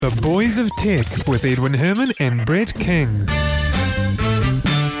The Boys of Tech with Edwin Herman and Brett King.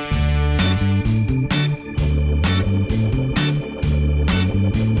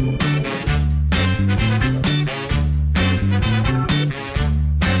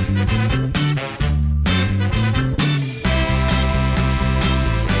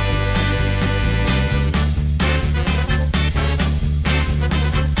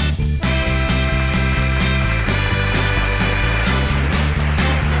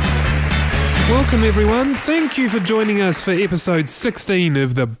 Welcome everyone, thank you for joining us for episode 16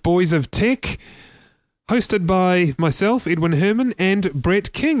 of The Boys of Tech, hosted by myself, Edwin Herman, and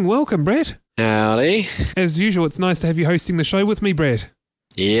Brett King. Welcome, Brett. Howdy. As usual, it's nice to have you hosting the show with me, Brett.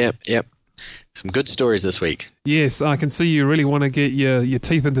 Yep. Some good stories this week. Yes, I can see you really want to get your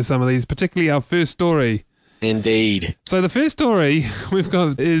teeth into some of these, particularly our first story. Indeed. So the first story we've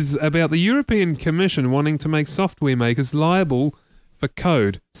got is about the European Commission wanting to make software makers liable for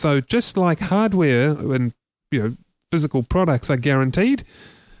code. So just like hardware and physical products are guaranteed,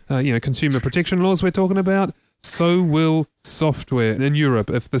 consumer protection laws we're talking about, so will software in Europe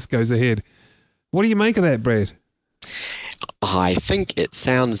if this goes ahead. What do you make of that, Brett? I think it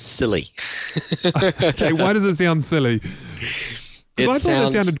sounds silly. Okay, why does it sound silly? I thought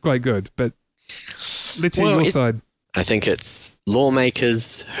it sounded quite good, but let's hear your side. I think it's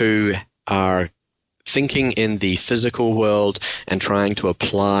lawmakers who are thinking in the physical world and trying to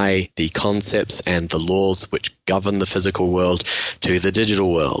apply the concepts and the laws which govern the physical world to the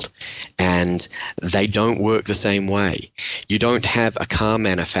digital world. And they don't work the same way. You don't have a car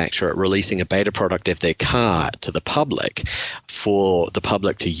manufacturer releasing a beta product of their car to the public for the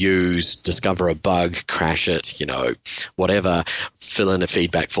public to use, discover a bug, crash it, whatever, fill in a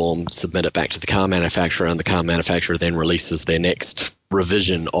feedback form, submit it back to the car manufacturer, and the car manufacturer then releases their next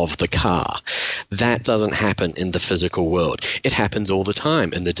revision of the car. That doesn't happen in the physical world. It happens all the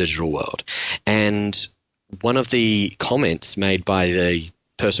time in the digital world. And one of the comments made by the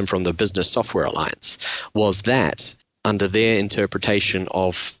person from the Business Software Alliance was that under their interpretation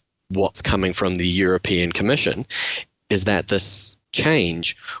of what's coming from the European Commission is that this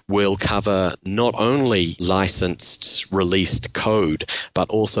change will cover not only licensed released code, but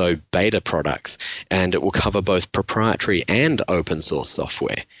also beta products, and it will cover both proprietary and open source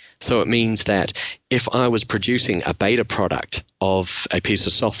software. So it means that if I was producing a beta product of a piece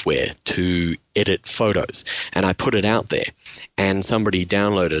of software to edit photos, and I put it out there, and somebody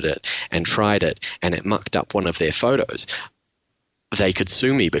downloaded it and tried it, and it mucked up one of their photos, they could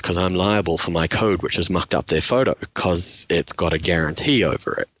sue me because I'm liable for my code which has mucked up their photo because it's got a guarantee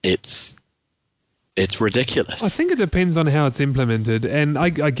over it. It's ridiculous. I think it depends on how it's implemented, and I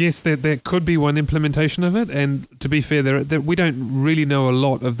guess that there could be one implementation of it, and to be fair, we don't really know a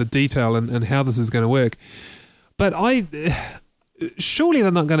lot of the detail and how this is going to work. But surely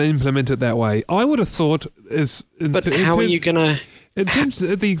they're not going to implement it that way. I would have thought how are you going to... In terms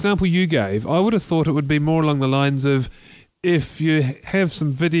of the example you gave, I would have thought it would be more along the lines of if you have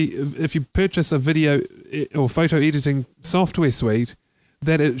some video, if you purchase a video or photo editing software suite,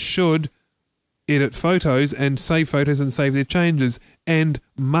 that it should edit photos and save their changes, and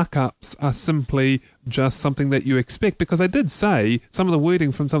muck-ups are simply just something that you expect. Because I did say, some of the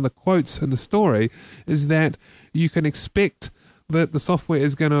wording from some of the quotes in the story is that you can expect that the software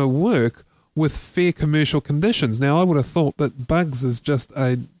is going to work with fair commercial conditions. Now, I would have thought that bugs is just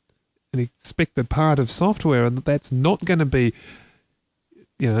an expected part of software, and that's not going to be,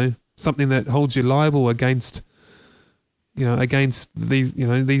 something that holds you liable against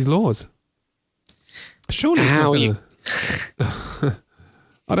these laws. Surely, how you?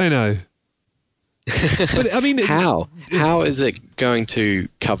 I don't know. But I mean, how is it going to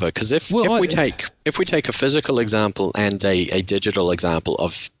cover? Because if we take a physical example and a digital example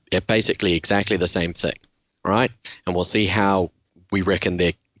of basically exactly the same thing, right? And we'll see how we reckon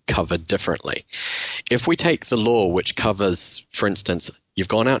they're covered differently. If we take the law which covers, for instance, you've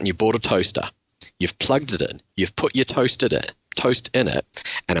gone out and you bought a toaster, you've plugged it in, you've put your toast in it,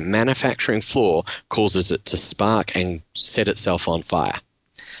 and a manufacturing flaw causes it to spark and set itself on fire.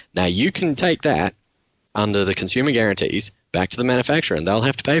 Now you can take that under the consumer guarantees back to the manufacturer, and they'll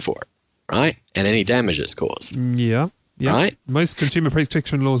have to pay for it, right? And any damages caused. Yeah. Right? Most consumer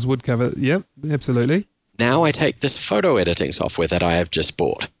protection laws would cover it. Yep, absolutely. Now I take this photo editing software that I have just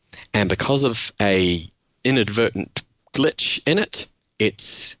bought, and because of a inadvertent glitch in it,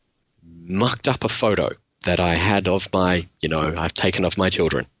 it's mucked up a photo that I had of my, I've taken of my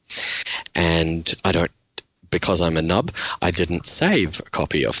children. And because I'm a nub, I didn't save a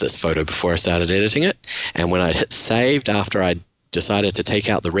copy of this photo before I started editing it. And when I hit saved after I decided to take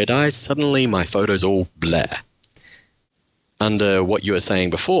out the red eyes, suddenly my photos all blur. under what you were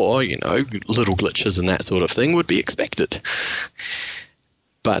saying before, little glitches and that sort of thing would be expected.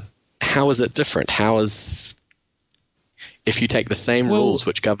 But how is it different? If you take the same rules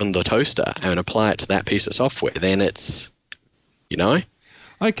which govern the toaster and apply it to that piece of software, then it's,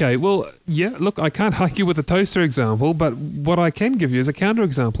 Okay, well, yeah, look, I can't argue with the toaster example, but what I can give you is a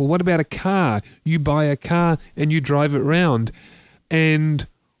counterexample. What about a car? You buy a car and you drive it round, and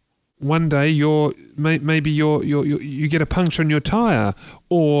one day you get a puncture in your tire,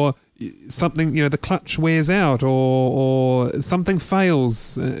 or something, the clutch wears out, or something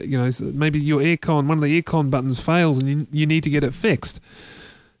fails. Maybe your aircon, one of the aircon buttons fails, and you need to get it fixed.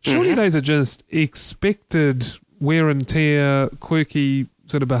 Surely those are just expected wear and tear, quirky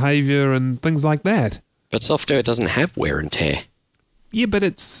sort of behavior and things like that. But software doesn't have wear and tear. Yeah, but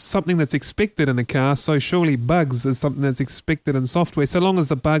it's something that's expected in a car, so surely bugs is something that's expected in software, so long as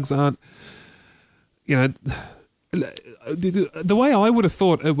the bugs aren't, the way I would have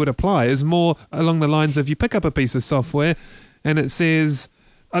thought it would apply is more along the lines of you pick up a piece of software and it says,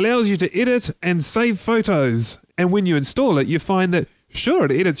 allows you to edit and save photos, and when you install it, you find that, sure,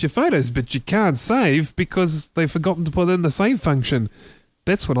 it edits your photos, but you can't save because they've forgotten to put in the save function.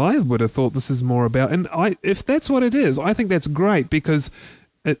 That's what I would have thought this is more about. And if that's what it is, I think that's great because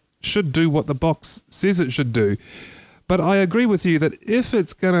it should do what the box says it should do. But I agree with you that if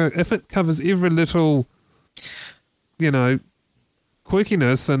it covers every little,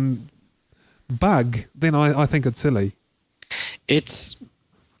 quirkiness and bug, then I think it's silly.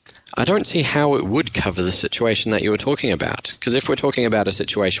 I don't see how it would cover the situation that you were talking about. Because if we're talking about a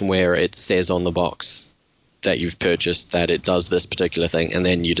situation where it says on the box that you've purchased that it does this particular thing, and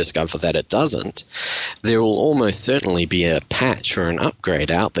then you discover that it doesn't, there will almost certainly be a patch or an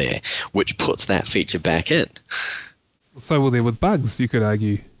upgrade out there which puts that feature back in. So will there with bugs, you could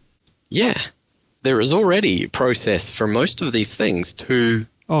argue. Yeah. There is already a process for most of these things to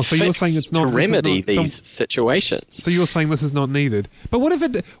you're saying it's not to remedy these situations. So you're saying this is not needed. But what if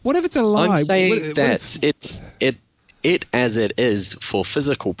it's a lie? I'm saying it as it is for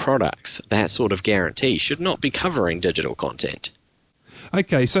physical products, that sort of guarantee should not be covering digital content.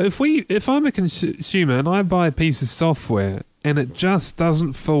 Okay, so if I'm a consumer and I buy a piece of software and it just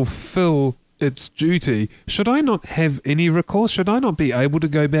doesn't fulfill its duty, should I not have any recourse? Should I not be able to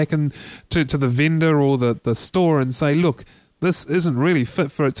go back and to the vendor or the store and say, look, this isn't really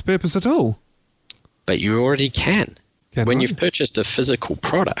fit for its purpose at all? But you already can. When you've purchased a physical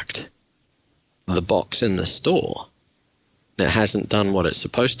product, the box in the store, and it hasn't done what it's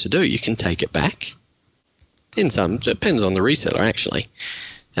supposed to do, you can take it back. It depends on the reseller, actually,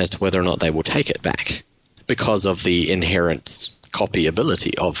 as to whether or not they will take it back because of the inherent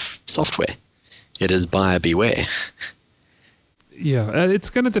copyability of software. It is buyer beware. Yeah, it's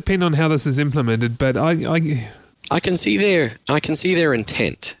going to depend on how this is implemented, but I can see their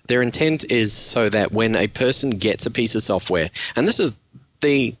intent. Their intent is so that when a person gets a piece of software, and this is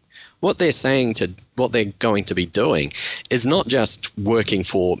what they're saying to what they're going to be doing is not just working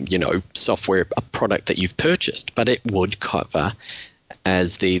for, software, a product that you've purchased, but it would cover,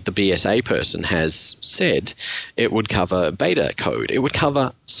 as the BSA person has said, it would cover beta code. It would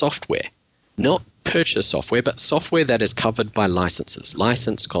cover software, not purchase software, but software that is covered by licenses,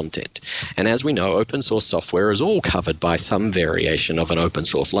 licensed content. And as we know, open source software is all covered by some variation of an open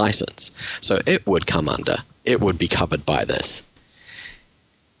source license. So it would be covered by this.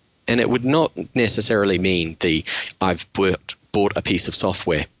 And it would not necessarily mean I've bought a piece of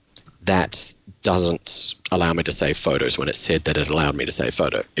software that doesn't allow me to save photos when it said that it allowed me to save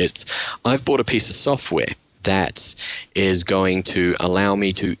photo. I've bought a piece of software that is going to allow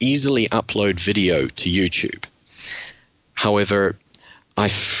me to easily upload video to YouTube. However,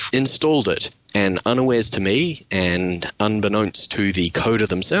 I've installed it, and unawares to me and unbeknownst to the coder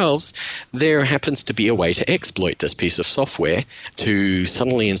themselves, there happens to be a way to exploit this piece of software to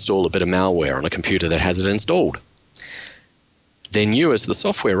suddenly install a bit of malware on a computer that has it installed. Then you, as the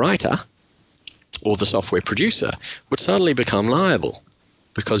software writer or the software producer, would suddenly become liable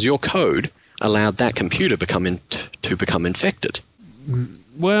because your code allowed that computer to become infected.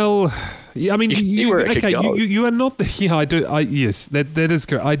 Well, yeah, I mean, you see where it could go. You are not. Yeah, I do. Yes, that is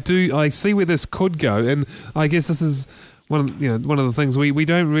correct. I see where this could go, and I guess this is one of the things we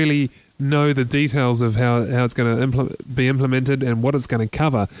don't really know the details of how it's going to be implemented and what it's going to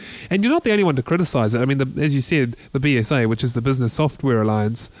cover. And you're not the only one to criticise it. I mean, as you said, the BSA, which is the Business Software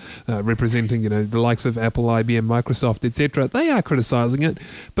Alliance, representing the likes of Apple, IBM, Microsoft, etc., they are criticising it.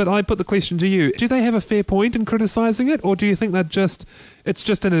 But I put the question to you: do they have a fair point in criticising it, or do you think that it's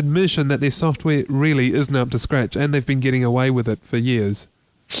just an admission that their software really isn't up to scratch and they've been getting away with it for years?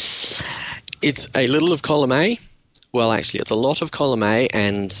 It's a little of column A Well, actually, it's a lot of column A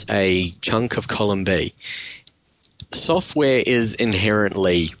and a chunk of column B. Software is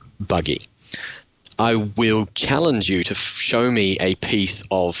inherently buggy. I will challenge you to show me a piece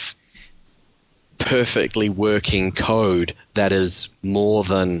of perfectly working code that is more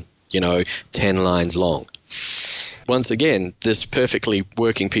than, 10 lines long. Once again, this perfectly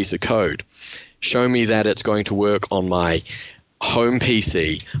working piece of code, show me that it's going to work on my home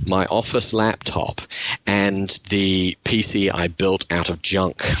PC, my office laptop, and the PC I built out of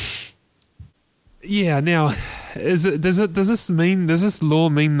junk. Yeah. Now, does this law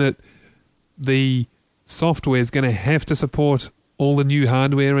mean that the software is going to have to support all the new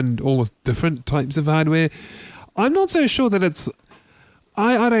hardware and all the different types of hardware? I'm not so sure that it's.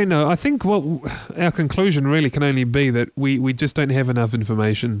 I don't know. I think what our conclusion really can only be that we just don't have enough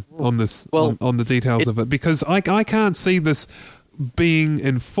information on this, on the details of it, because I can't see this being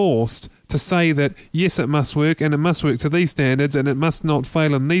enforced to say that, yes, it must work, and it must work to these standards, and it must not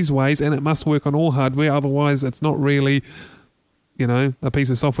fail in these ways, and it must work on all hardware, otherwise it's not really, a piece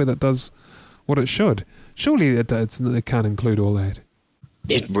of software that does what it should. Surely it can't include all that.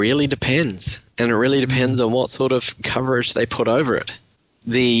 It really depends, and it really depends on what sort of coverage they put over it.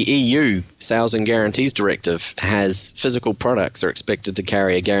 The EU Sales and Guarantees Directive has physical products are expected to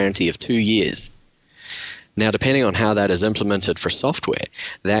carry a guarantee of 2 years. Now, depending on how that is implemented for software,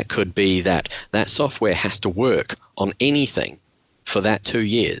 that could be that software has to work on anything for that 2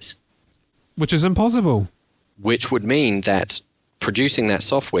 years. Which is impossible. Which would mean that producing that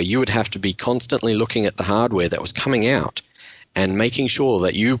software, you would have to be constantly looking at the hardware that was coming out and making sure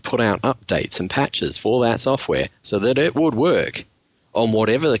that you put out updates and patches for that software so that it would work on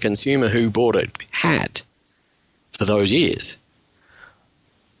whatever the consumer who bought it had for those years.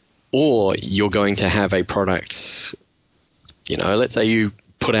 Or you're going to have a product, let's say you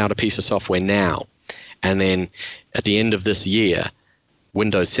put out a piece of software now, and then at the end of this year,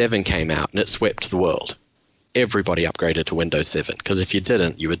 Windows 7 came out and it swept the world. Everybody upgraded to Windows 7, because if you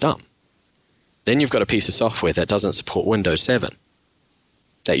didn't, you were dumb. Then you've got a piece of software that doesn't support Windows 7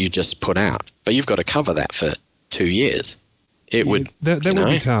 that you just put out, but you've got to cover that for 2 years. That would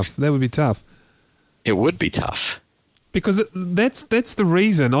be tough. That would be tough. It would be tough. Because that's the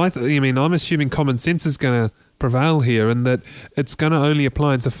reason. I'm assuming common sense is going to prevail here, and that it's going to only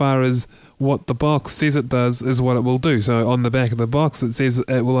apply insofar as what the box says it does is what it will do. So on the back of the box, it says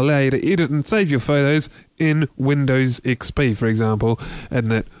it will allow you to edit and save your photos in Windows XP, for example, and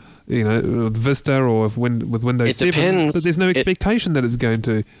that with Vista or with Windows 7, but there's no expectation that it's going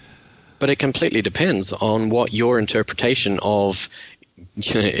to. But it completely depends on what your interpretation of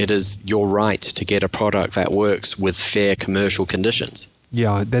it is your right to get a product that works with fair commercial conditions.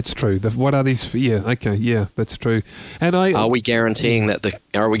 Yeah, that's true. What are these? Yeah, okay, yeah, that's true. And are we guaranteeing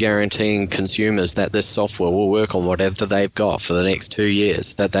consumers that this software will work on whatever they've got for the next 2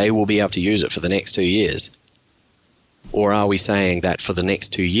 years, that they will be able to use it for the next 2 years? Or are we saying that for the next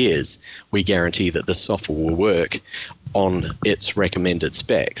 2 years, we guarantee that the software will work on its recommended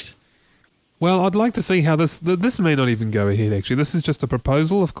specs? Well, I'd like to see how this may not even go ahead, actually. This is just a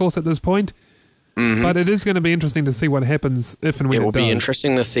proposal, of course, at this point. Mm-hmm. But it is going to be interesting to see what happens if and when it does. It will be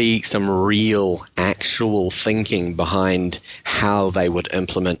interesting to see some real, actual thinking behind how they would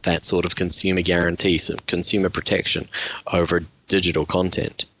implement that sort of consumer guarantee, some consumer protection over digital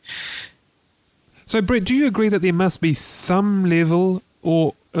content. So, Brett, do you agree that there must be some level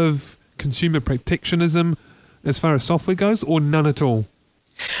of consumer protectionism as far as software goes, or none at all?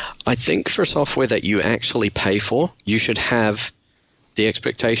 I think for software that you actually pay for, you should have the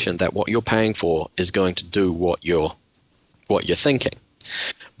expectation that what you're paying for is going to do what you're thinking.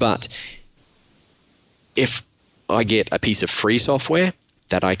 But if I get a piece of free software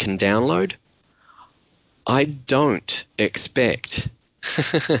that I can download, I don't expect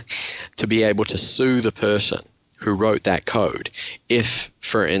to be able to sue the person who wrote that code if,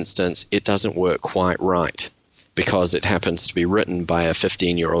 for instance, it doesn't work quite right, because it happens to be written by a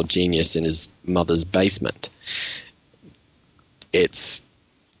 15-year-old genius in his mother's basement.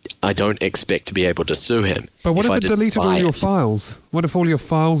 I don't expect to be able to sue him. But what if it deleted all your files? What if all your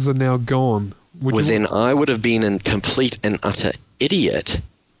files are now gone? Then I would have been a complete and utter idiot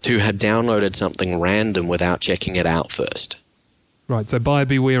to have downloaded something random without checking it out first. Right, so buyer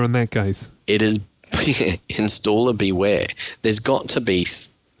beware in that case. It is installer beware. There's got to be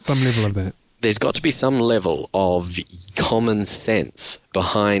some level of that. There's got to be some level of common sense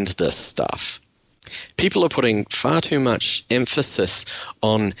behind this stuff. People are putting far too much emphasis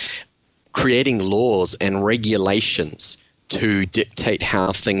on creating laws and regulations to dictate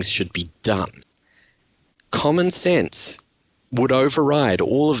how things should be done. Common sense would override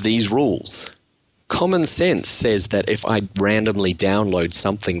all of these rules. common sense says that if I randomly download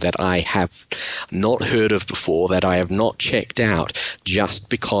something that I have not heard of before, that I have not checked out, just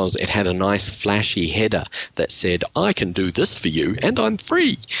because it had a nice flashy header that said, I can do this for you and I'm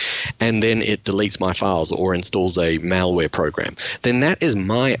free, and then it deletes my files or installs a malware program, then that is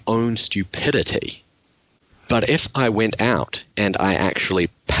my own stupidity. But if I went out and I actually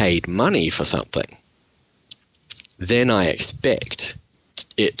paid money for something, then I expect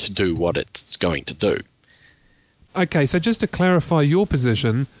it to do what it's going to do. Okay, so just to clarify your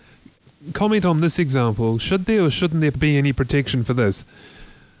position, comment on this example. Should there or shouldn't there be any protection for this?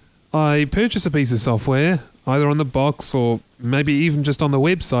 I purchase a piece of software, either on the box or maybe even just on the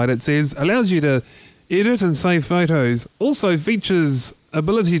website. It says, allows you to edit and save photos. Also features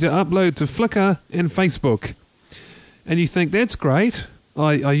ability to upload to Flickr and Facebook. And you think, that's great.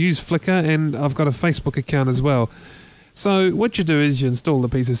 I use Flickr and I've got a Facebook account as well. So what you do is you install the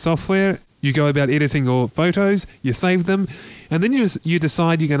piece of software, you go about editing your photos, you save them, and then you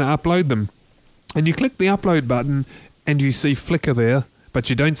decide you're going to upload them. And you click the upload button and you see Flickr there, but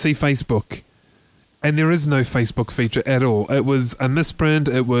you don't see Facebook. And there is no Facebook feature at all. It was a misprint,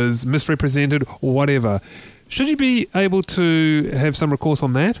 it was misrepresented, or whatever. Should you be able to have some recourse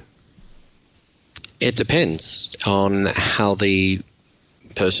on that? It depends on how the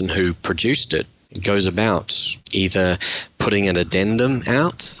person who produced it goes about either putting an addendum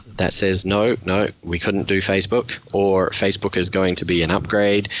out that says, no, we couldn't do Facebook, or Facebook is going to be an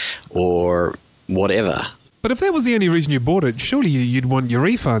upgrade, or whatever. But if that was the only reason you bought it, surely you'd want your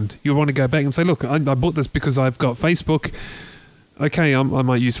refund. You'd want to go back and say, look, I bought this because I've got Facebook. Okay, I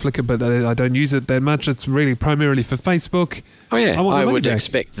might use Flickr, but I don't use it that much. It's really primarily for Facebook. Oh, yeah. I would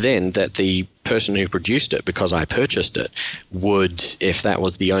expect then that the person who produced it, because I purchased it, would, if that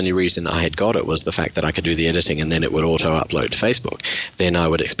was the only reason I had got it, was the fact that I could do the editing and then it would auto-upload to Facebook, then I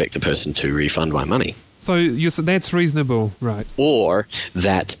would expect the person to refund my money. So that's reasonable, right? Or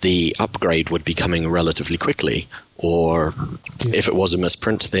that the upgrade would be coming relatively quickly. Or if it was a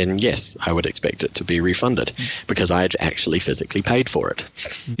misprint, then yes, I would expect it to be refunded because I had actually physically paid for it.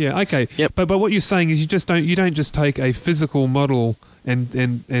 Yeah, okay. Yep. But what you're saying is you don't just take a physical model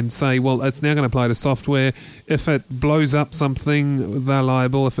and say, well, it's now going to apply to software. If it blows up something, they're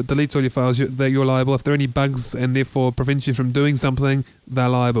liable. If it deletes all your files, you're liable. If there are any bugs and therefore prevents you from doing something, they're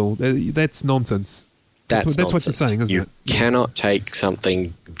liable. That's nonsense. That's nonsense. What you're saying, isn't it? You cannot take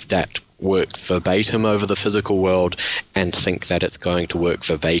something that works verbatim over the physical world and think that it's going to work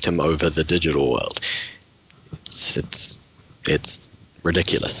verbatim over the digital world. It's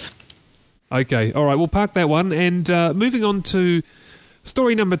ridiculous. Okay, all right, we'll park that one. And moving on to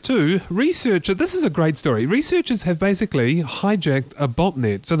story number 2, this is a great story. Researchers have basically hijacked a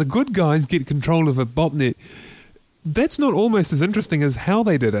botnet. So the good guys get control of a botnet. That's not almost as interesting as how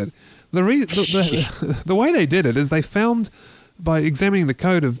they did it. The way they did it is they found, by examining the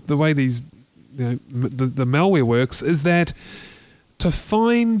code of the way these, the malware works, is that to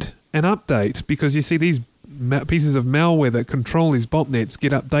find an update, because you see these pieces of malware that control these botnets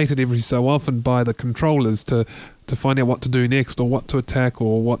get updated every so often by the controllers to find out what to do next, or what to attack,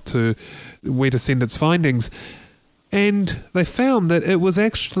 or where to send its findings. And they found that it was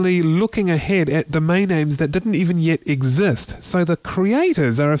actually looking ahead at domain names that didn't even yet exist. So the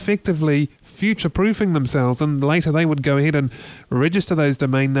creators are effectively future-proofing themselves, and later they would go ahead and register those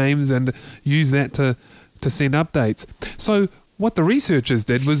domain names and use that to send updates. So what the researchers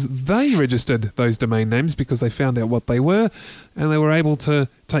did was they registered those domain names because they found out what they were, and they were able to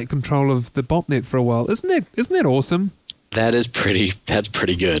take control of the botnet for a while. Isn't that awesome? That's pretty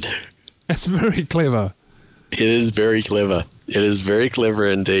good. That's very clever. It is very clever. It is very clever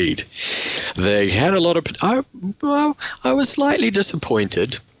indeed. They had a lot of... I was slightly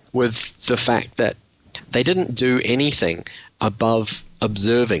disappointed with the fact that they didn't do anything above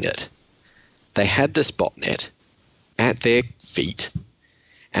observing it. They had this botnet at their feet,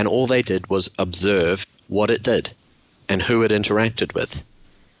 and all they did was observe what it did and who it interacted with.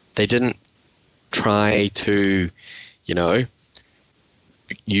 They didn't try to,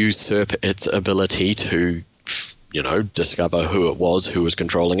 usurp its ability to, discover who it was who was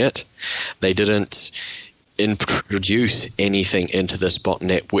controlling it. They didn't introduce anything into this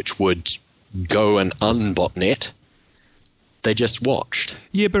botnet which would go and unbotnet. They just watched.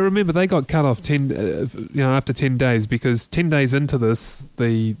 Yeah, but remember, they got cut off after 10 days, because 10 days into this,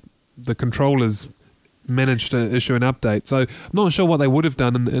 the controllers managed to issue an update. So I'm not sure what they would have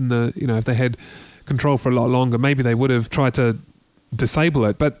done in the if they had control for a lot longer. Maybe they would have tried to disable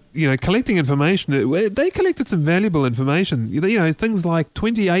it. But collecting information, they collected some valuable information. Things like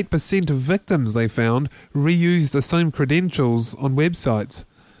 28% of victims they found reused the same credentials on websites.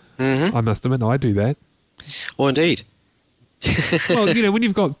 Mm-hmm. I must admit, I do that. Well, indeed. Well, when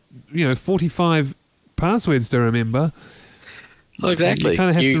you've got 45 passwords to remember. Well, exactly. You kind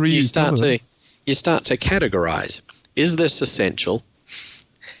of have to reuse some of them. You start to categorize. Is this essential?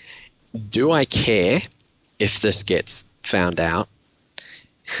 Do I care if this gets found out?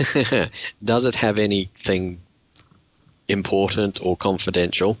 Does it have anything important or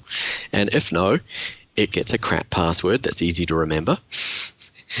confidential? And if no, it gets a crap password that's easy to remember.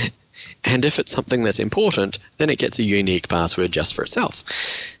 And if it's something that's important, then it gets a unique password just for itself.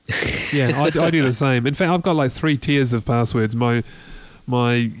 Yeah, I do the same. In fact, I've got like 3 tiers of passwords. My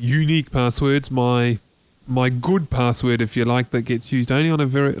unique passwords, my good password, if you like, that gets used only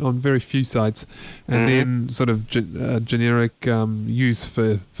on very few sites, and then sort of generic use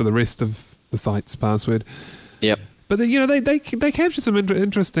for the rest of the site's password. Yep. But they captured some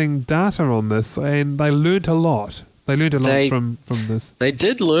interesting data on this, and they learnt a lot. They learned a lot from this. They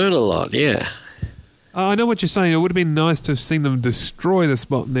did learn a lot, yeah. I know what you're saying. It would have been nice to have seen them destroy this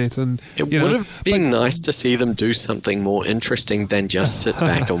botnet, and it would have been nice to see them do something more interesting than just sit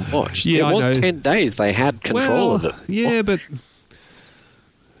back and watch. Yeah, it was 10 days they had control of it. Yeah, but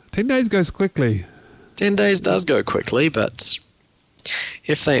 10 days goes quickly. 10 days does go quickly, but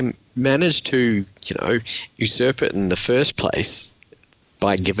if they manage to, usurp it in the first place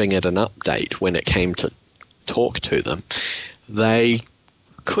by giving it an update when it came to talk to them, they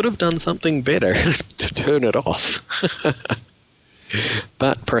could have done something better to turn it off.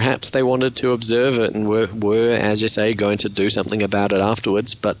 But perhaps they wanted to observe it and were, as you say, going to do something about it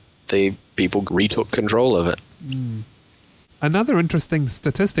afterwards, but the people retook control of it. Another interesting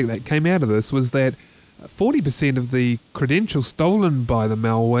statistic that came out of this was that 40% of the credentials stolen by the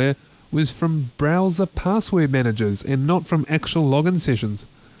malware was from browser password managers and not from actual login sessions.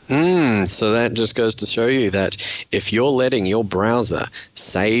 So that just goes to show you that if you're letting your browser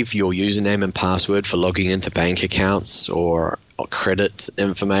save your username and password for logging into bank accounts or credit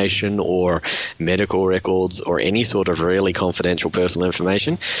information or medical records or any sort of really confidential personal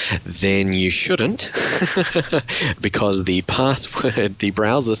information, then you shouldn't, because the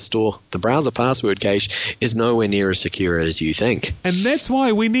browser password cache is nowhere near as secure as you think. And that's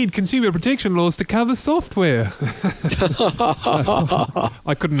why we need consumer protection laws to cover software.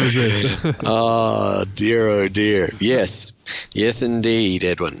 I couldn't resist. Oh dear. Yes indeed,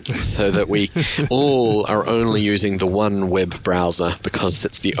 Edwin, so that we all are only using the one web browser, because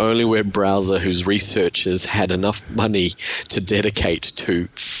that's the only web browser whose researchers had enough money to dedicate to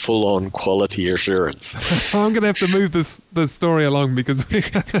full-on quality assurance. I'm going to have to move this story along, because we're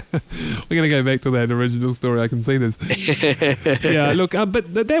going to go back to that original story. I can see this. Yeah, look,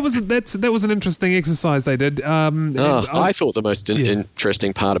 but that was an interesting exercise they did. I thought the most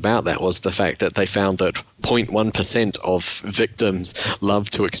interesting part about that was the fact that they found that 0.1% of victims love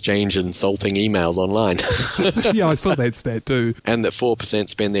to exchange insulting emails online. Yeah, I saw that stat too. And that 4%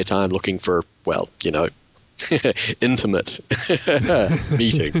 spend their time looking for, intimate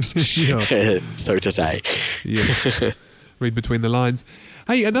meetings, so to say. Yeah. Read between the lines.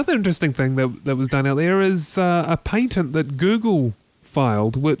 Hey, another interesting thing that was done out there is a patent that Google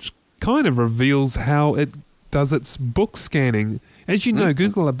filed, which kind of reveals how it does its book scanning. As you know,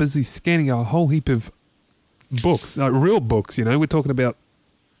 Google are busy scanning a whole heap of books, real books, we're talking about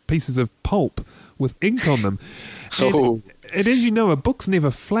pieces of pulp with ink on them. And as you know, a book's never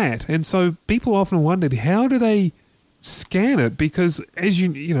flat, and so people often wondered, how do they scan it? Because as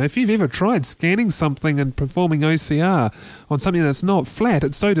if you've ever tried scanning something and performing OCR on something that's not flat,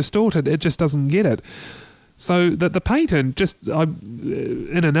 it's so distorted it just doesn't get it. So that the patent, just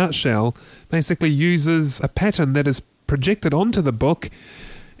in a nutshell, basically uses a pattern that is projected onto the book,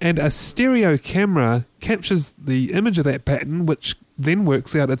 and a stereo camera captures the image of that pattern, which then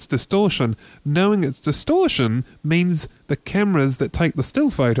works out its distortion. Knowing its distortion means the cameras that take the still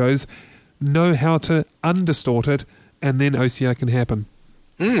photos know how to undistort it, and then OCR can happen.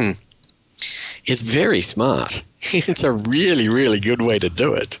 It's very smart. It's a really, really good way to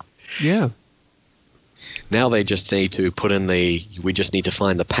do it. Yeah. Now they just need to we just need to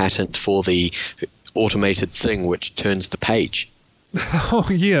find the patent for the automated thing which turns the page. Oh,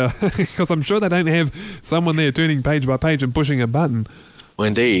 yeah, because I'm sure they don't have someone there turning page by page and pushing a button. Well,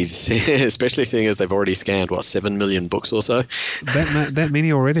 indeed, especially seeing as they've already scanned, 7 million books or so? That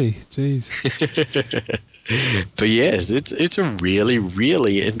many already, jeez. But yes, it's a really,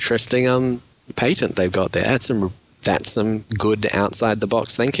 really interesting patent they've got there. That's some good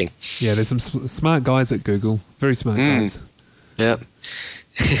outside-the-box thinking. Yeah, there's some smart guys at Google, very smart guys. Yeah.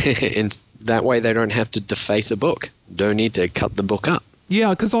 And that way they don't have to deface a book. Don't need to cut the book up.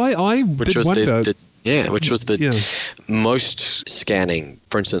 Yeah, because I did wonder. Yeah, which was the most scanning,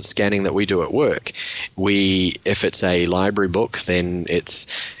 for instance, scanning that we do at work. If it's a library book, then it's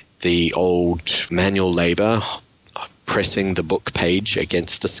the old manual labor pressing the book page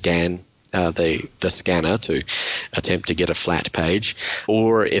against the scanner to attempt to get a flat page.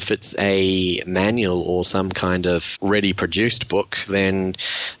 Or if it's a manual or some kind of ready produced book, then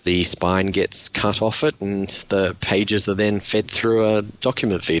the spine gets cut off it and the pages are then fed through a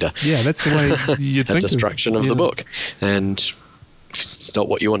document feeder. Yeah, that's the way you'd think destruction of the book. And it's not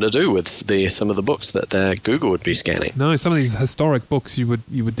what you want to do with some of the books that Google would be scanning. No, some of these historic books you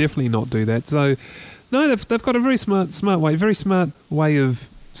would definitely not do that. So no, they've got a very smart way of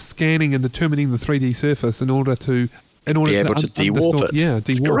scanning and determining the 3D surface in order to be able to dewarp it. Yeah, dewarp.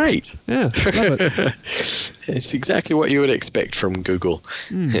 It's great. Yeah, love it. It's exactly what you would expect from Google.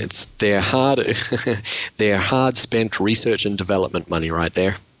 It's their hard spent research and development money right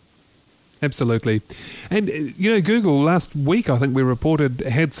there. Absolutely. And, Google last week, I think we reported,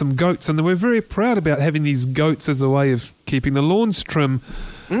 had some goats, and they were very proud about having these goats as a way of keeping the lawns trim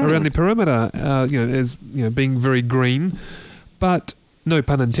around the perimeter, being very green. But, no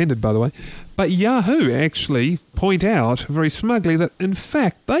pun intended, by the way. But Yahoo actually point out very smugly that, in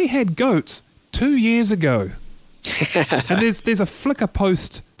fact, they had goats 2 years ago. And there's a Flickr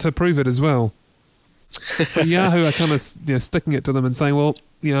post to prove it as well. So Yahoo are kind of sticking it to them and saying, well,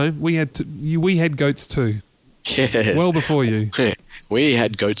 we had goats too. Yes. Well before you. We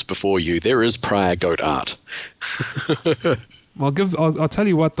had goats before you. There is prior goat art. I'll tell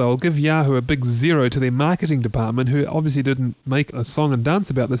you what, though. I'll give Yahoo a big 0 to their marketing department, who obviously didn't make a song and dance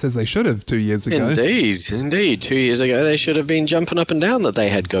about this as they should have 2 years ago. Indeed. 2 years ago, they should have been jumping up and down that they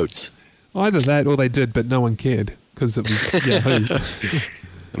had goats. Either that or they did, but no one cared because it was Yahoo.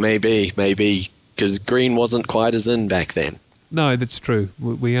 Maybe, because green wasn't quite as in back then. No, that's true.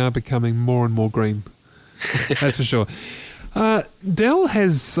 We are becoming more and more green. That's for sure. Dell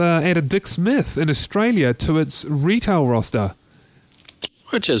has added Dick Smith in Australia to its retail roster.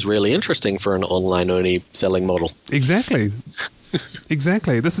 Which is really interesting for an online-only selling model. Exactly.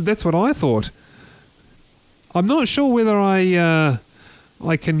 That's what I thought. I'm not sure whether I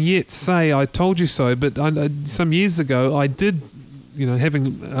can yet say I told you so, but some years ago I did,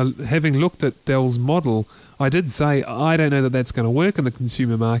 having looked at Dell's model, I did say I don't know that that's going to work in the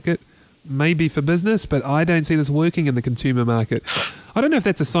consumer market. Maybe for business, but I don't see this working in the consumer market. I don't know if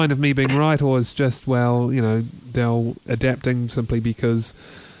that's a sign of me being right or it's just, Dell adapting simply because,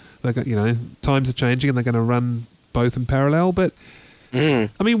 times are changing and they're going to run both in parallel. But, I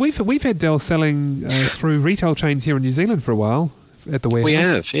mean, we've had Dell selling through retail chains here in New Zealand for a while at the warehouse. We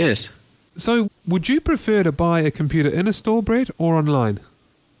have, yes. So would you prefer to buy a computer in a store, Brett, or online?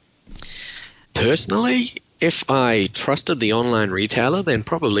 Personally, if I trusted the online retailer, then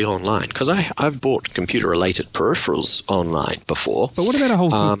probably online, because I've bought computer-related peripherals online before. But what about a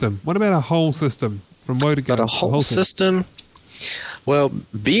whole system? What about a whole system from woe to go? But a whole system? Well,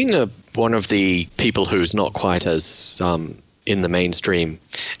 being one of the people who's not quite as in the mainstream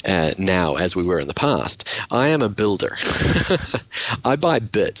now as we were in the past, I am a builder. I buy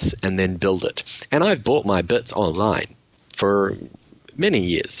bits and then build it. And I've bought my bits online for many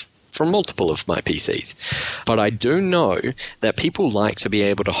years, from multiple of my PCs. But I do know that people like to be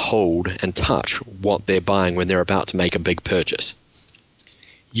able to hold and touch what they're buying when they're about to make a big purchase.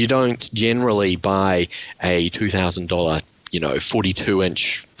 You don't generally buy a $2,000,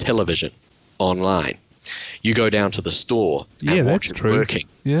 42-inch television online. You go down to the store and watch it working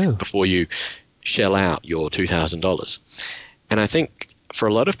before you shell out your $2,000. And I think for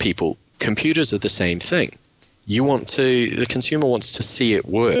a lot of people, computers are the same thing. The consumer wants to see it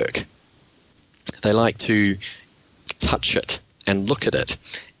work. They like to touch it and look at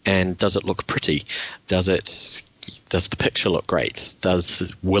it. And does it look pretty? Does the picture look great?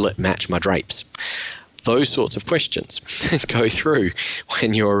 Will it match my drapes? Those sorts of questions go through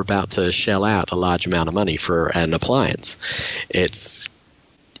when you're about to shell out a large amount of money for an appliance.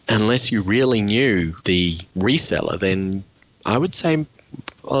 Unless you really knew the reseller, then I would say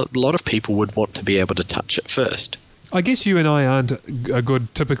a lot of people would want to be able to touch it first. I guess you and I aren't a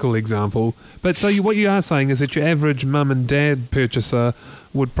good typical example, but so what you are saying is that your average mum and dad purchaser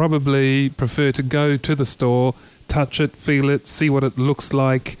would probably prefer to go to the store, touch it, feel it, see what it looks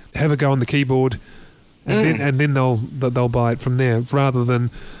like, have a go on the keyboard, and then they'll buy it from there, rather than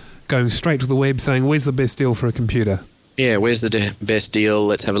going straight to the web saying, where's the best deal for a computer? Yeah, where's the best deal?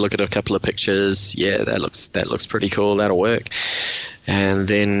 Let's have a look at a couple of pictures. Yeah, that looks pretty cool. That'll work. And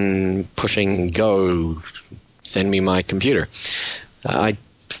then pushing go, send me my computer. I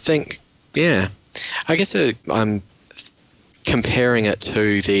think, I guess I'm comparing it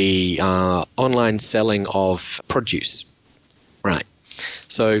to the online selling of produce. Right.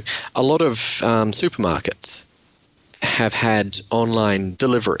 So a lot of supermarkets have had online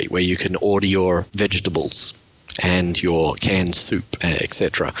delivery where you can order your vegetables and your canned soup,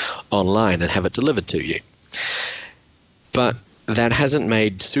 etc., online and have it delivered to you. But that hasn't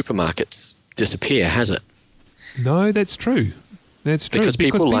made supermarkets disappear, has it? No, that's true. That's true. Because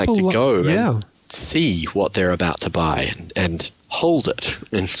people like to go yeah. and see what they're about to buy and hold it.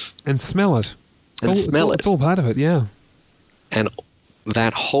 And smell it. It's all part of it, yeah. And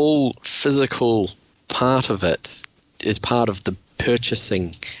that whole physical part of it is part of the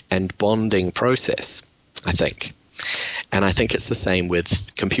purchasing and bonding process, I think. And I think it's the same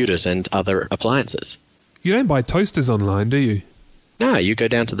with computers and other appliances. You don't buy toasters online, do you? No, you go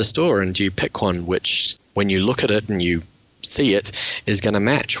down to the store and you pick one which, when you look at it and you see it, is going to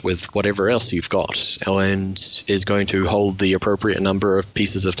match with whatever else you've got and is going to hold the appropriate number of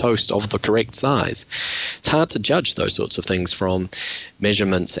pieces of toast of the correct size. It's hard to judge those sorts of things from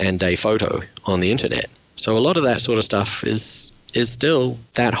measurements and a photo on the internet. So a lot of that sort of stuff is still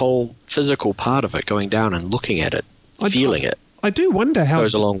that whole physical part of it, going down and looking at it, feeling it. I do wonder how...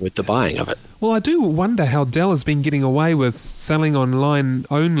 goes along with the buying of it. Well, I do wonder how Dell has been getting away with selling online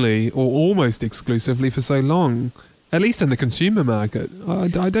only or almost exclusively for so long, at least in the consumer market. I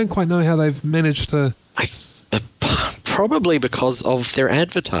don't quite know how they've managed to... Probably because of their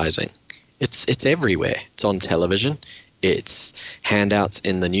advertising. It's everywhere. It's on television. It's handouts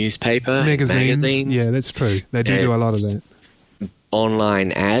in the newspaper, magazines. Yeah, that's true. They do a lot of that.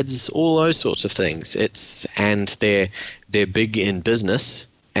 Online ads, all those sorts of things. And they're big in business,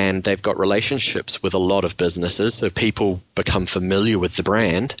 and they've got relationships with a lot of businesses, so people become familiar with the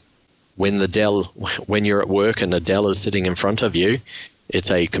brand. When you're at work and a Dell is sitting in front of you,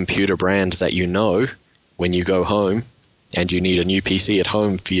 it's a computer brand that you know. When you go home and you need a new PC at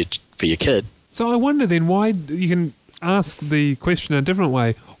home for your kid. So I wonder then why, you can ask the question a different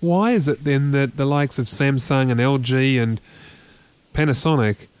way. Why is it then that the likes of Samsung and LG and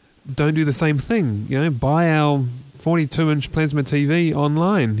Panasonic don't do the same thing? You know, buy our 42-inch plasma TV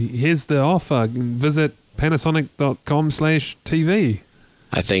online. Here's the offer. Visit panasonic.com/TV.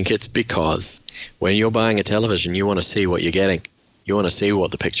 I think it's because when you're buying a television, you want to see what you're getting. You want to see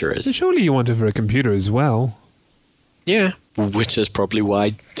what the picture is. But surely you want it for a computer as well. Yeah, which is probably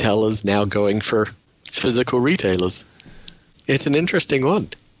why Dell is now going for physical retailers. It's an interesting one.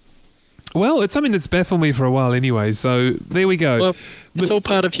 Well, it's something that's baffled me for a while anyway, so there we go. Well, it's all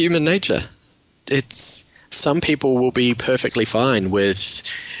part of human nature. Some people will be perfectly fine with,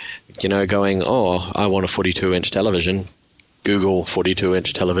 going, I want a 42-inch television. Google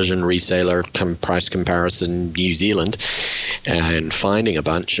 42-inch television reseller price comparison New Zealand, and finding a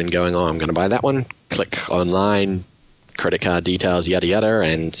bunch and going, I'm going to buy that one. Click online, credit card details, yada yada,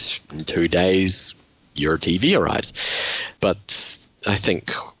 and in 2 days your TV arrives. But I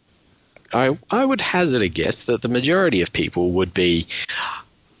think I would hazard a guess that the majority of people would be,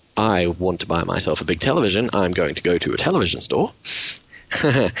 I want to buy myself a big television. I'm going to go to a television store.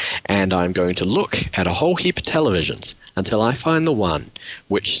 And I'm going to look at a whole heap of televisions until I find the one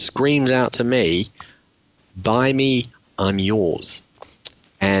which screams out to me, buy me, I'm yours.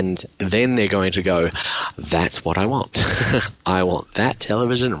 And then they're going to go, that's what I want. I want that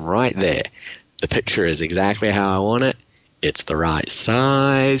television right there. The picture is exactly how I want it. It's the right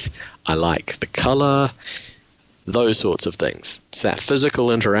size. I like the color. Those sorts of things. It's that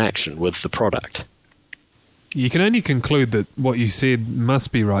physical interaction with the product. You can only conclude that what you said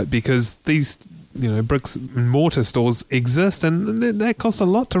must be right because these, bricks and mortar stores exist, and that costs a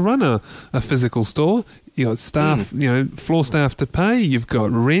lot to run a physical store. You've got staff, floor staff to pay. You've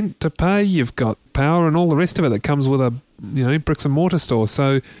got rent to pay. You've got power and all the rest of it that comes with a, bricks and mortar store.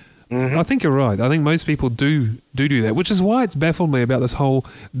 So I think you're right. I think most people do that, which is why it's baffled me about this whole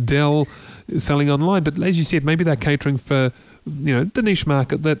Dell selling online. But as you said, maybe they're catering for, the niche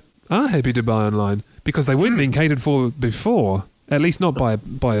market that are happy to buy online because they weren't being catered for before, at least not by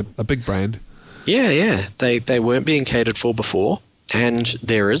a big brand. Yeah. They weren't being catered for before, and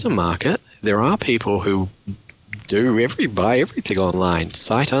there is a market. There are people who buy everything online,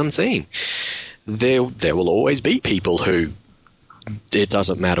 sight unseen. There will always be people who it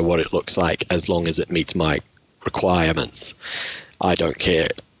doesn't matter what it looks like as long as it meets my requirements. I don't care.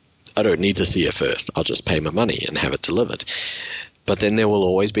 I don't need to see it first. I'll just pay my money and have it delivered. But then there will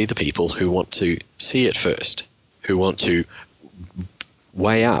always be the people who want to see it first, who want to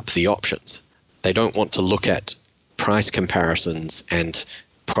weigh up the options. They don't want to look at price comparisons and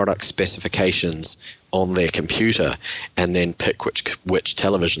product specifications on their computer and then pick which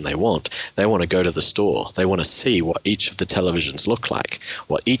television they want. They want to go to the store. They want to see what each of the televisions look like,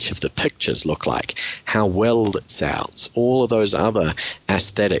 what each of the pictures look like, how well it sounds, all of those other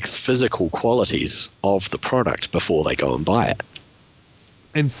aesthetics, physical qualities of the product before they go and buy it.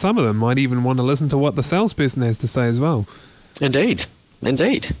 And some of them might even want to listen to what the salesperson has to say as well. Indeed.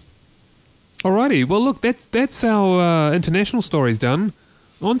 Alrighty, well look, that's our international stories done.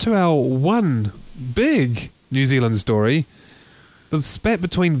 On to our one big New Zealand story, the spat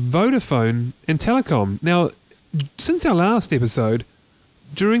between Vodafone and Telecom. Now, since our last episode,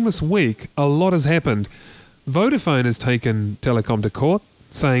 during this week, a lot has happened. Vodafone has taken Telecom to court,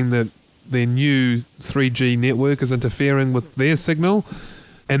 saying that their new 3G network is interfering with their signal,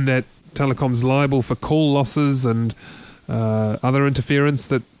 and that Telecom's liable for call losses and other interference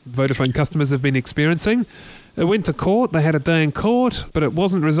that Vodafone customers have been experiencing. It went to court, they had a day in court, but it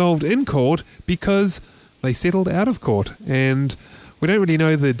wasn't resolved in court because they settled out of court. And we don't really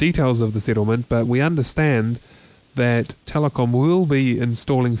know the details of the settlement, but we understand that Telecom will be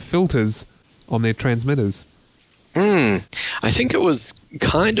installing filters on their transmitters. I think it was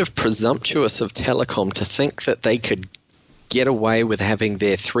kind of presumptuous of Telecom to think that they could get away with having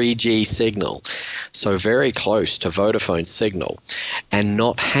their 3G signal so very close to Vodafone's signal and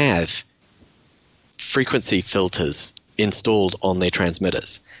not have frequency filters installed on their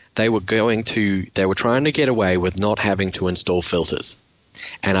transmitters. They were trying to get away with not having to install filters.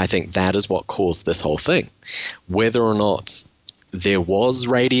 And I think that is what caused this whole thing. Whether or not there was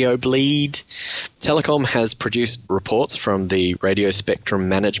radio bleed, Telecom has produced reports from the radio spectrum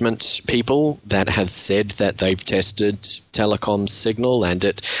management people that have said that they've tested Telecom's signal and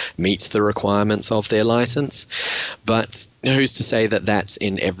it meets the requirements of their license. But who's to say that that's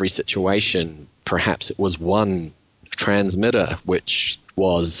in every situation? Perhaps it was one transmitter which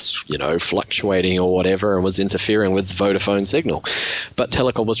was, fluctuating or whatever and was interfering with Vodafone signal. But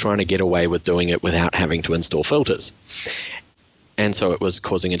Telecom was trying to get away with doing it without having to install filters. And so it was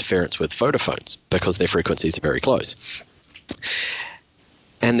causing interference with Vodafone's because their frequencies are very close.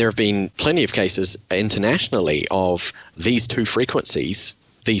 And there have been plenty of cases internationally of these two frequencies,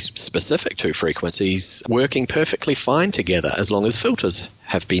 these specific two frequencies, working perfectly fine together as long as filters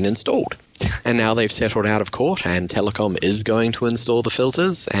have been installed. And now they've settled out of court and Telecom is going to install the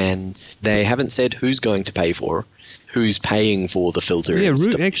filters, and they haven't said who's going to pay for, who's paying for the filter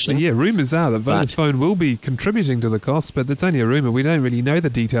installation. Rumours are that Vodafone will be contributing to the cost, but it's only a rumour. We don't really know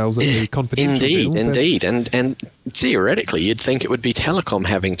the details of the confidential deal. Indeed. And theoretically, you'd think it would be Telecom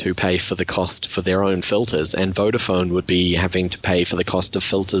having to pay for the cost for their own filters, and Vodafone would be having to pay for the cost of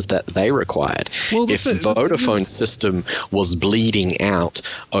filters that they required. Well, if Vodafone's system was bleeding out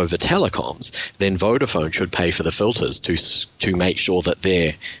over Telecom's, then Vodafone should pay for the filters to make sure that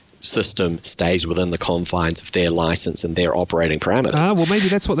their system stays within the confines of their license and their operating parameters. Well, maybe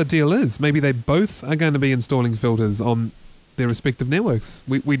that's what the deal is. Maybe they both are going to be installing filters on their respective networks.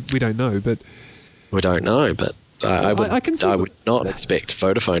 We don't know, but we don't know. But I would not expect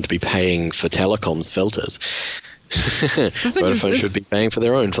Vodafone to be paying for Telecom's filters. Vodafone should be paying for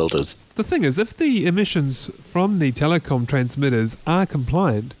their own filters. The thing is, if the emissions from the Telecom transmitters are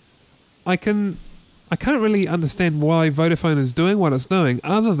compliant, I can't really understand why Vodafone is doing what it's doing,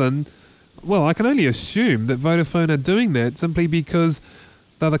 other than, well, I can only assume that Vodafone are doing that simply because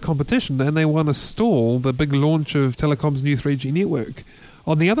they're the competition and they want to stall the big launch of Telecom's new 3G network.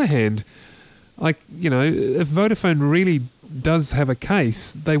 On the other hand, if Vodafone really does have a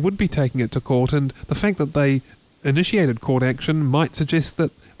case, they would be taking it to court, and the fact that they initiated court action might suggest that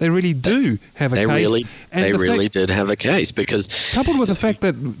they really do have a case. They really did have a case, because coupled with the fact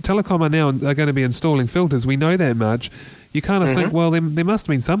that Telecom are going to be installing filters, we know that much. You kind of think, well, there must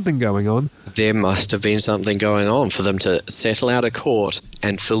have been something going on. There must have been something going on for them to settle out of court,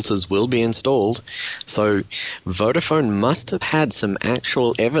 and filters will be installed. So Vodafone must have had some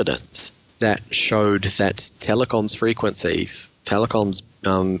actual evidence that showed that Telecom's frequencies, Telecom's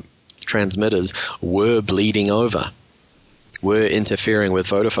transmitters were bleeding over, were interfering with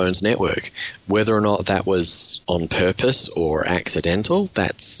Vodafone's network. Whether or not that was on purpose or accidental,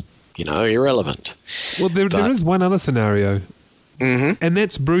 that's, irrelevant. Well, there is one other scenario, and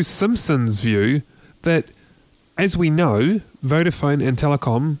that's Bruce Simpson's view that, as we know, Vodafone and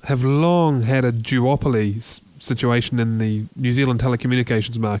Telecom have long had a duopoly situation in the New Zealand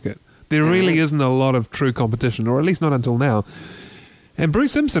telecommunications market. There really isn't a lot of true competition, or at least not until now. And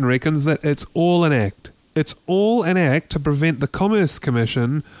Bruce Simpson reckons that it's all an act. It's all an act to prevent the Commerce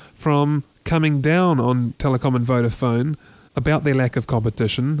Commission from coming down on Telecom and Vodafone about their lack of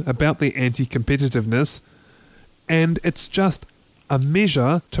competition, about their anti-competitiveness, and it's just a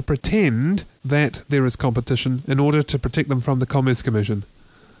measure to pretend that there is competition in order to protect them from the Commerce Commission?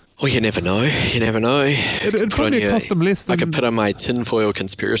 Well, you never know. You never know. It'd probably cost them less than... I could put on my tinfoil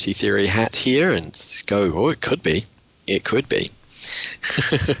conspiracy theory hat here and go, oh, it could be. It could be.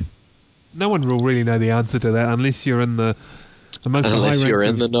 No one will really know the answer to that unless you're in the... Unless you're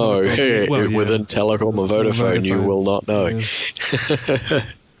in the know. Within Telecom or Vodafone, you will not know. Yeah.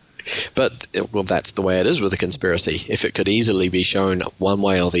 But, well, that's the way it is with a conspiracy. If it could easily be shown one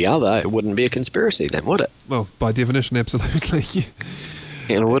way or the other, it wouldn't be a conspiracy then, would it? Well, by definition, absolutely.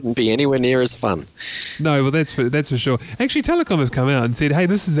 And it wouldn't be anywhere near as fun. No, well, that's for sure. Actually, Telecom have come out and said, hey,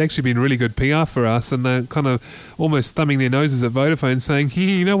 this has actually been really good PR for us, and they're kind of almost thumbing their noses at Vodafone saying, hey,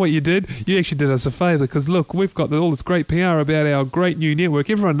 you know what you did? You actually did us a favour, because look, we've got all this great PR about our great new network.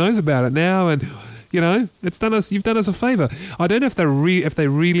 Everyone knows about it now, and... You know, you've done us a favour. I don't know if they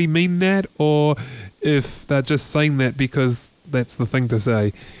really mean that, or if they're just saying that because that's the thing to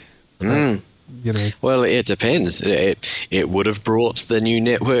say. You know. Well, it depends. It would have brought the new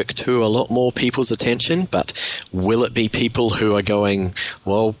network to a lot more people's attention, but will it be people who are going,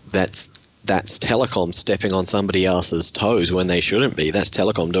 well, that's Telecom stepping on somebody else's toes when they shouldn't be. That's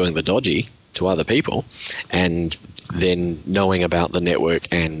Telecom doing the dodgy to other people, and then knowing about the network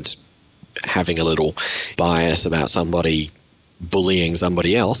and having a little bias about somebody bullying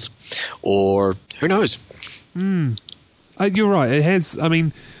somebody else, or who knows? You're right. It has. I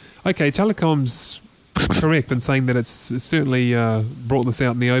mean, okay, Telecom's correct in saying that it's certainly brought this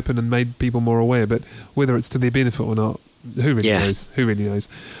out in the open and made people more aware. But whether it's to their benefit or not, who really knows? Who really knows?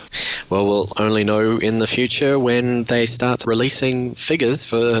 Well, we'll only know in the future when they start releasing figures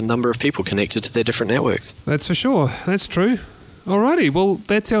for a number of people connected to their different networks. That's for sure. That's true. Alrighty, well,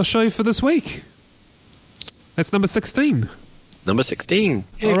 that's our show for this week. That's number 16. Number 16.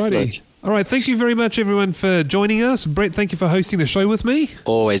 Excellent. Alrighty. All right, thank you very much, everyone, for joining us. Brett, thank you for hosting the show with me.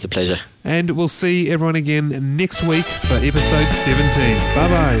 Always a pleasure. And we'll see everyone again next week for episode 17.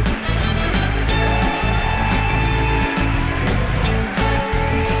 Bye-bye.